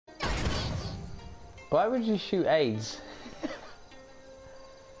Why would you shoot AIDS?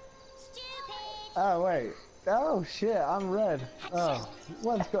 Oh wait. Oh shit, I'm red. Oh,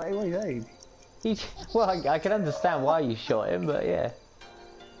 one's got AIDS. Well, I can understand why you shot him, but yeah.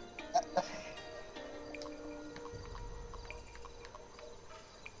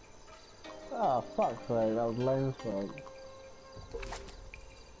 Oh fuck, mate, that was lame as fuck.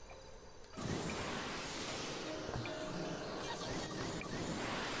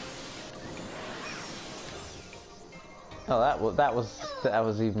 Oh, that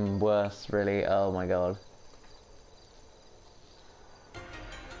was even worse, really. Oh my god.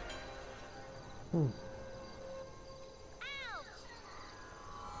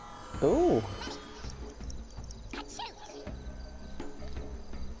 Ooh.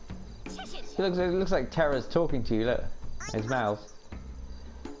 It looks like Terra's talking to you. Look, his mouth.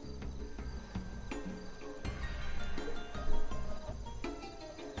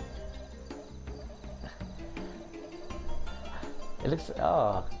 It looks.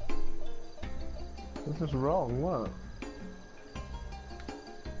 Oh. This is wrong. What?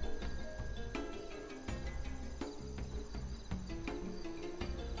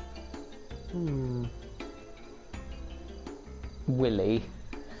 Willy.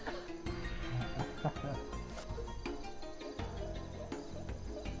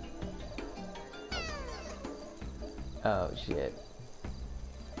 Oh shit.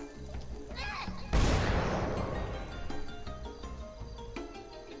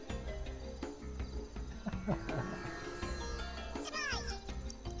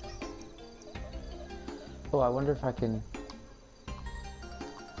 Oh, I wonder if I can.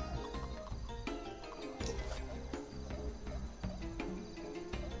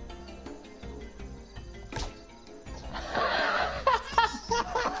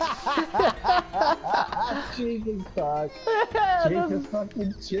 Jesus fuck. Jesus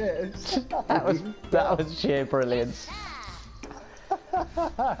fucking shit. that was sheer brilliance.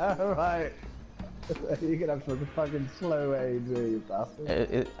 Right. You're gonna have some fucking slow aim, you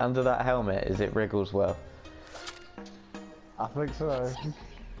bastard. Under that helmet, is it wriggles well? I think so.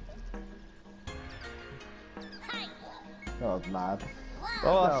 That was mad.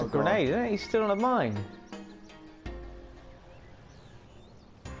 Oh, that's a grenade, isn't it? He's still on a mine.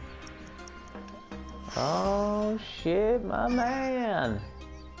 Oh shit, my man.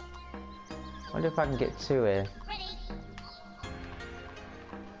 Wonder if I can get two here.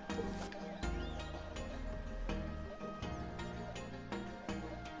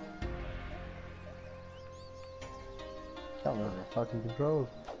 Can't remember the fucking controls.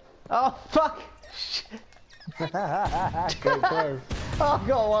 Oh fuck! Go close. Oh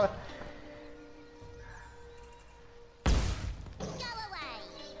god, what?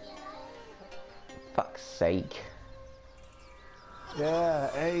 Fuck's sake.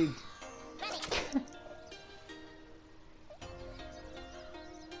 Yeah, AIDS.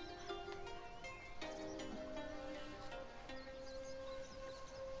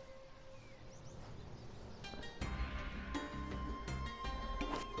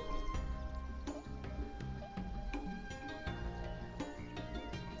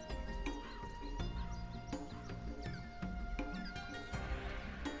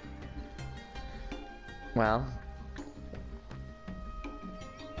 Well.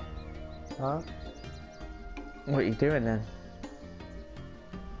 Huh? What are you doing then?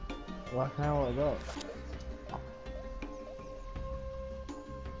 Working out what I got.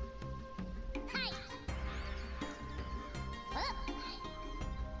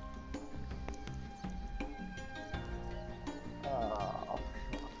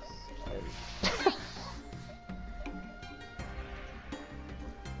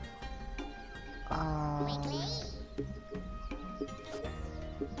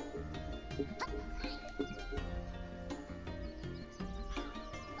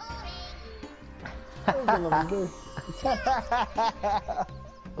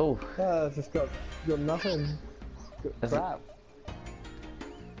 Oh, Oh, it's just got nothing. Got crap.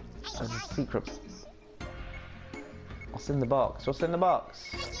 There's a secret. What's in the box? What's in the box?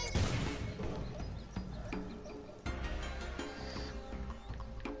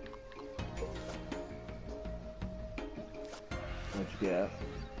 What'd you get?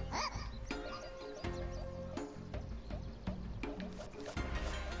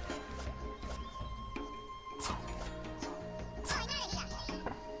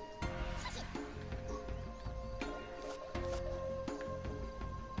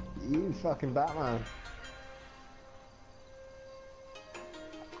 You fucking Batman.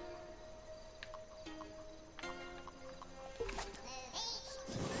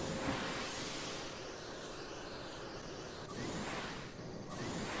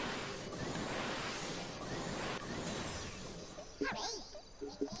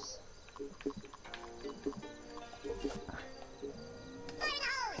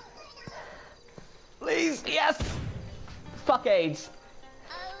 Please, yes! Fuck AIDS!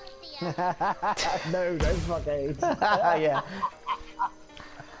 No, don't fuck AIDS. Yeah.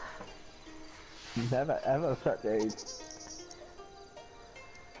 Never ever fuck AIDS.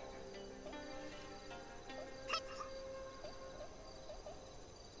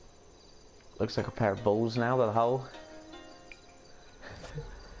 Looks like a pair of balls now, the hole.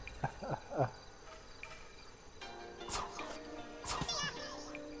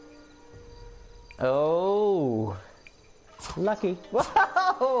 Oh, lucky.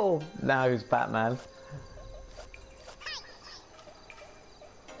 Whoa! Now who's Batman?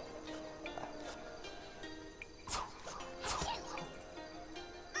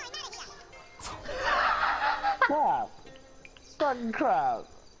 Crap! Fucking crap!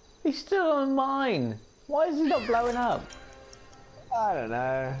 He's still on mine. Why is he not blowing up? I don't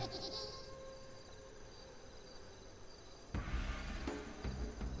know.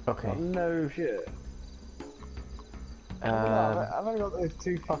 Okay. No shit. I've only got those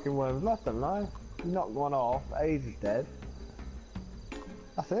 2 fucking worms left, haven't I? Knocked one off, AIDS is dead.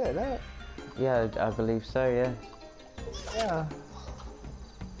 That's it, isn't it? Yeah, I believe so, yeah. Yeah.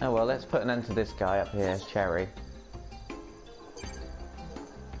 Oh well, let's put an end to this guy up here, Cherry.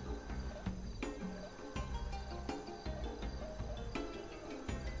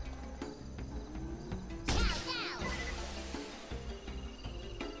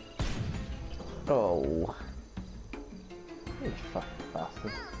 Oh. You fucking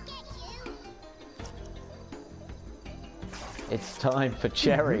bastard. It's time for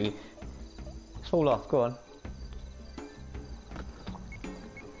Cherry. Fall off, go on.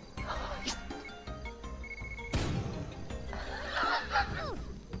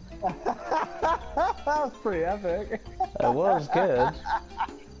 That was pretty epic. It was good.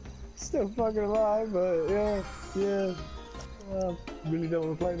 Still fucking alive, but yeah, yeah. Really don't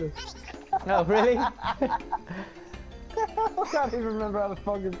want to play this. Oh, really? I can't even remember how to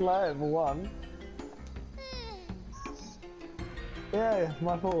fucking play it for one. Yeah,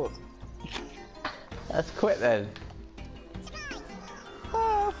 my fault. Let's quit then.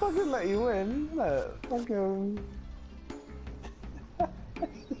 I fucking let you win, isn't it? Fucking...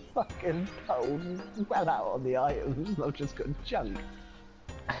 fucking cold. Well out on the items, I've just got junk.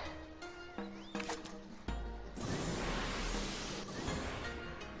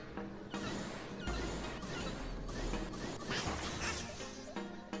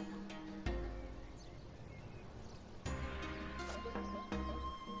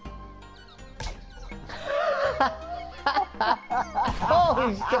 Oh,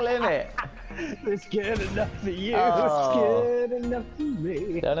 he's still in it. It's good enough for you, Oh. it's good enough for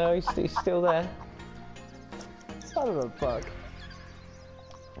me. No, no, he's still there. Son of a fuck.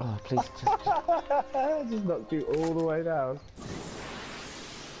 Oh, please. Just knocked you all the way down.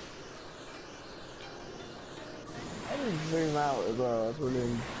 I didn't zoom out as well, that's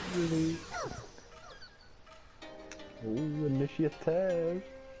really... Ooh, initiative.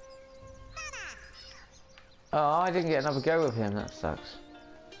 Oh, I didn't get another go with him, that sucks.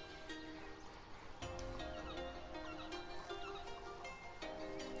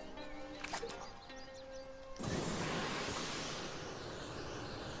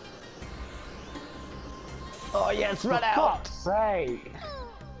 Oh yes, run out! For fuck's sake!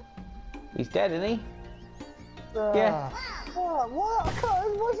 He's dead, isn't he? Yeah. What? I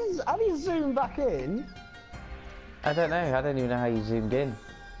can't, how do you zoom back in? I don't know, I don't even know how you zoomed in.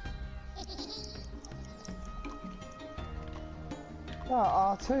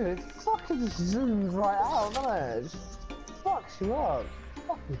 Oh, R2, it fucking just zooms right out, doesn't it? It just fucks you up.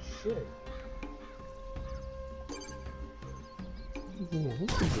 Fucking shit.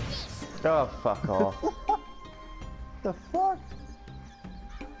 Oh, fuck off. The fuck?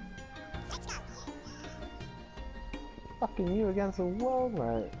 Fucking you against the world,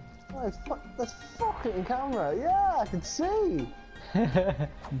 mate. Oh, that's fucking camera. Yeah, I can see.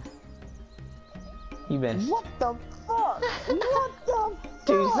 You missed. What the fuck? What the fuck?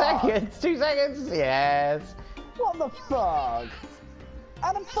 2 seconds, 2 seconds, yes. What the fuck?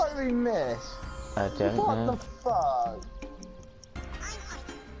 How the fuck did we miss? I don't What know. the fuck?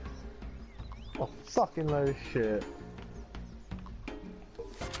 Oh, fucking load of shit.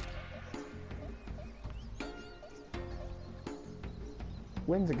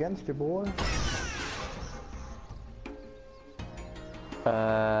 Wins against you, boy.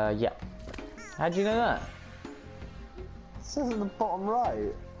 Yeah. How'd you know that? It says at the bottom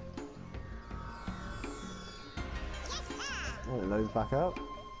right. Oh, it loads back up.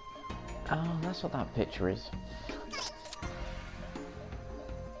 Oh, that's what that picture is.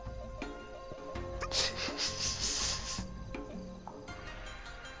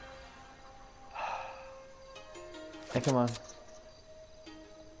 Hey, come on.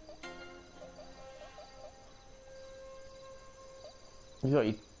 You got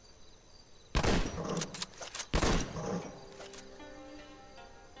you.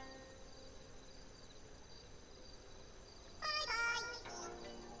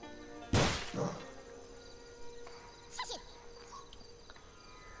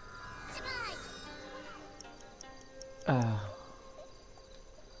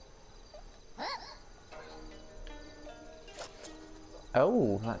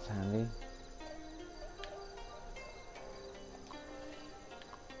 Oh, that's handy.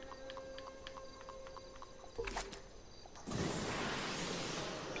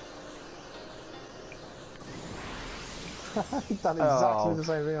 You've done exactly the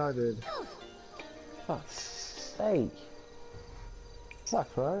same thing I did. Fuck's sake.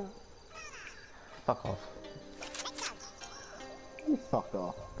 Sucks, right? Fuck off. You fuck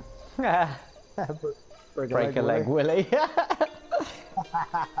off. Break a leg, Willie.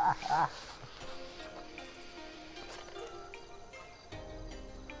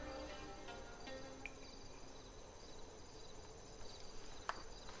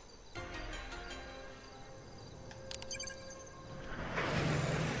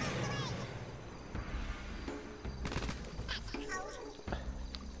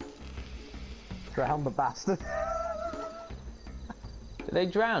 Drown the bastard. Did they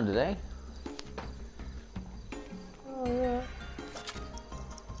drown, did they? Oh yeah.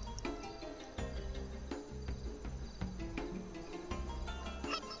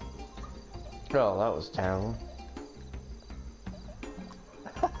 Oh, that was terrible.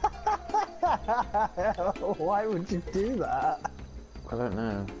 Why would you do that? I don't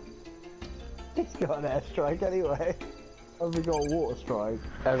know. He's got an airstrike anyway. Have we got a water strike?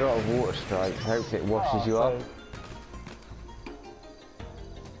 I got a water strike. I hope it washes you up.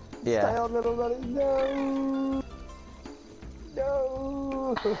 Yeah. Stay on, little buddy. No.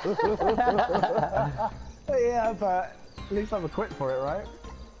 No. Yeah, but at least I'm equipped for it, right?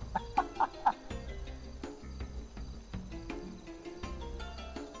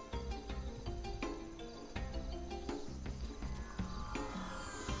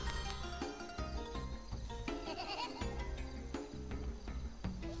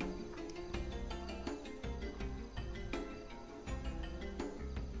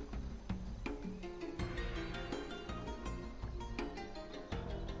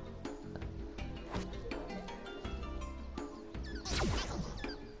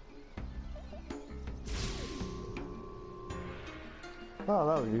 Oh,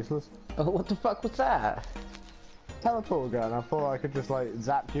 that was useless. Oh, what the fuck was that? Teleport gun. I thought I could just like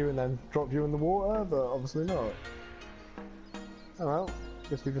zap you and then drop you in the water, but obviously not. Oh well,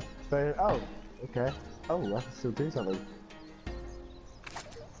 guess we just stay. Oh, okay. Oh, I can still do something.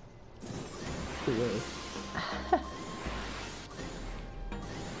 Pretty weird.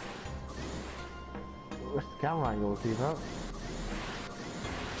 What's the camera angle keep up?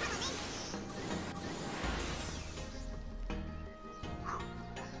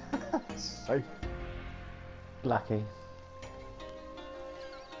 Safe. Lucky.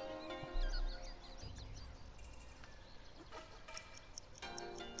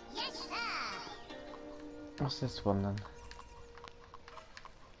 Yes, sir. What's this one then?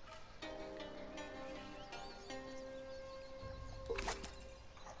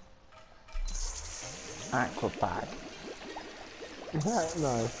 Aquapad.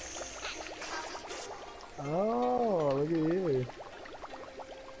 Nice. Oh, look at you.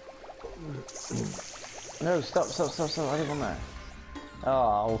 No, stop, I didn't want that.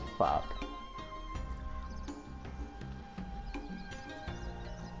 Oh, fuck.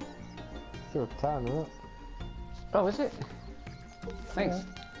 Still a ton, isn't it? Oh, is it? Thanks.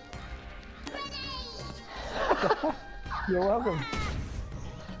 Yeah. You're welcome.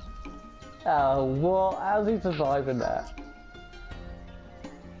 Oh, what? How's he surviving that?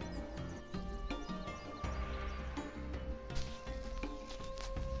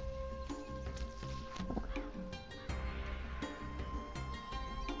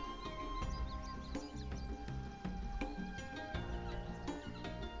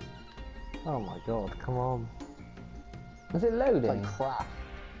 Oh my god, come on. Is it loading? It's like crap.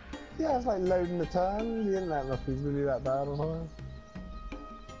 Yeah, it's like loading the turn. The internet must be really that bad or something.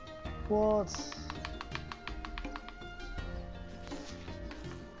 What? This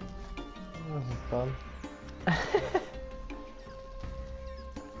is fun.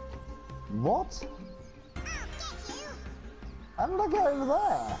 What? How did I get over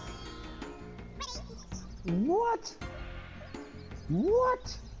there? What?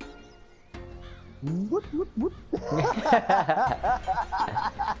 What? Whoop whoop whoop.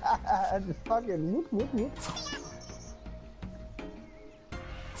 Just fucking whoop whoop whoop.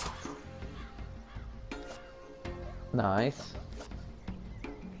 Nice.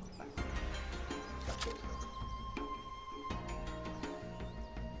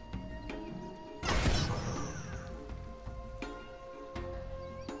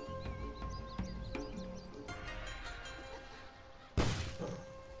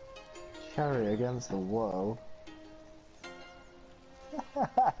 Cherry against the world.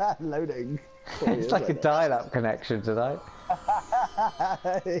 Loading. It's like a dial-up connection tonight.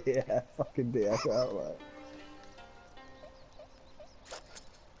 Yeah, fucking DSL, like.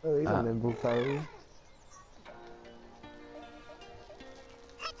 Oh, he's a nimble fairy.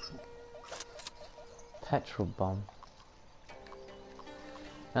 Petrol bomb.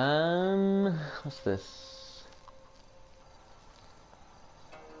 What's this?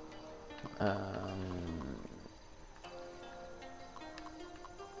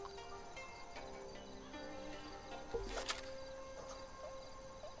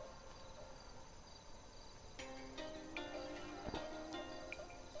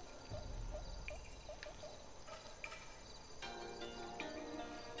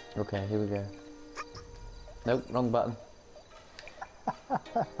 Okay, here we go. Nope, wrong button.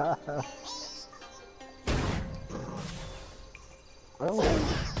 Oh.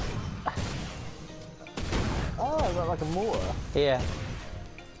 Oh, is that like a mortar? Yeah.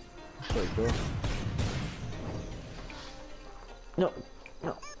 That's pretty cool. No,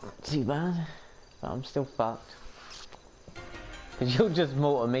 not too bad. But I'm still fucked. Because you'll just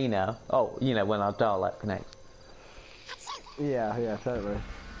mortar me now. Oh, you know, when our dial-up connects. Yeah, yeah, totally.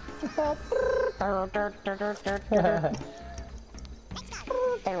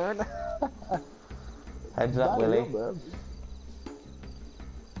 Heads up, Willie.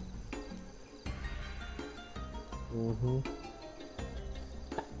 Mhm.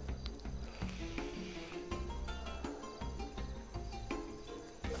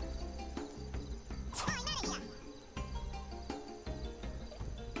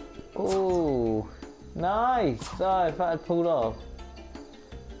 Ooh, nice. Oh, if that had pulled off.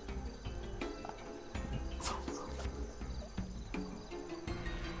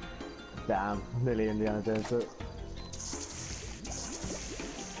 Damn, nearly Indiana Jones it.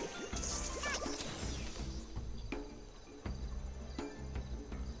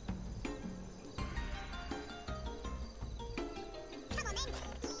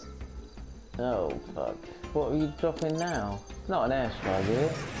 Oh, fuck. What are you dropping now? Not an airstrike, is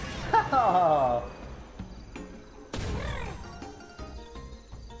it?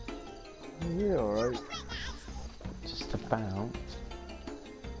 Yeah, alright. Just about.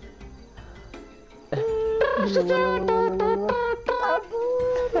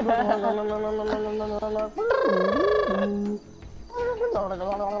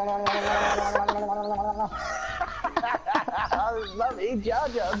 Lovely Jar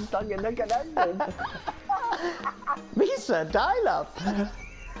Jar stuck in the connection. Misa, dial up!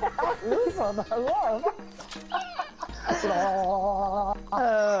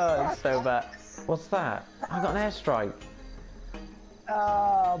 Oh, it's so bad. What's that? I got an airstrike.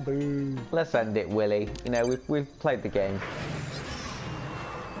 Ah, boo. Let's end it, Willie. You know, we've played the game.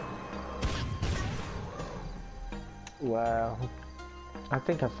 Wow. I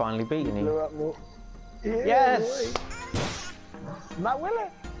think I've finally beaten Blew you. up more. Yeah, Yes! Matt Willie.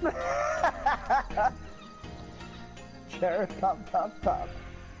 Cherry pop pop pop.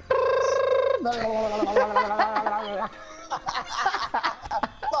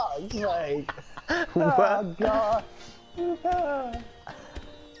 Fuck's sake. What? Oh god.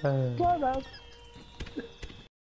 Come on.